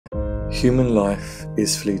Human life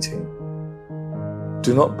is fleeting.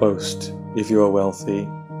 Do not boast if you are wealthy,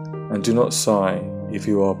 and do not sigh if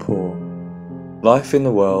you are poor. Life in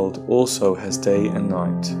the world also has day and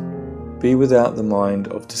night. Be without the mind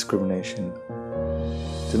of discrimination.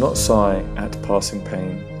 Do not sigh at passing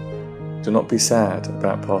pain. Do not be sad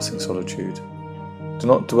about passing solitude. Do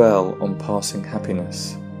not dwell on passing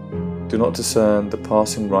happiness. Do not discern the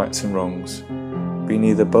passing rights and wrongs. Be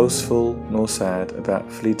neither boastful nor sad about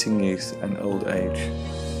fleeting youth and old age.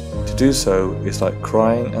 To do so is like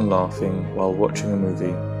crying and laughing while watching a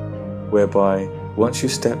movie, whereby once you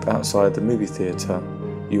step outside the movie theatre,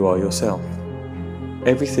 you are yourself.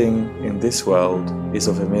 Everything in this world is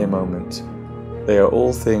of a mere moment. They are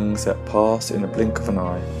all things that pass in a blink of an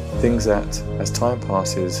eye, things that, as time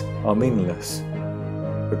passes, are meaningless.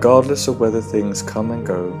 Regardless of whether things come and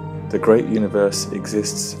go, the great universe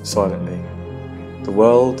exists silently. The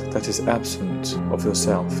world that is absent of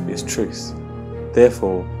yourself is truth.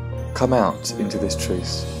 Therefore, come out into this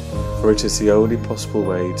truth, for it is the only possible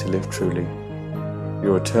way to live truly.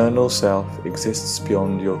 Your eternal self exists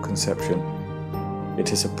beyond your conception.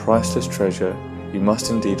 It is a priceless treasure you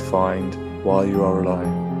must indeed find while you are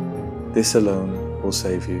alive. This alone will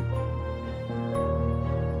save you.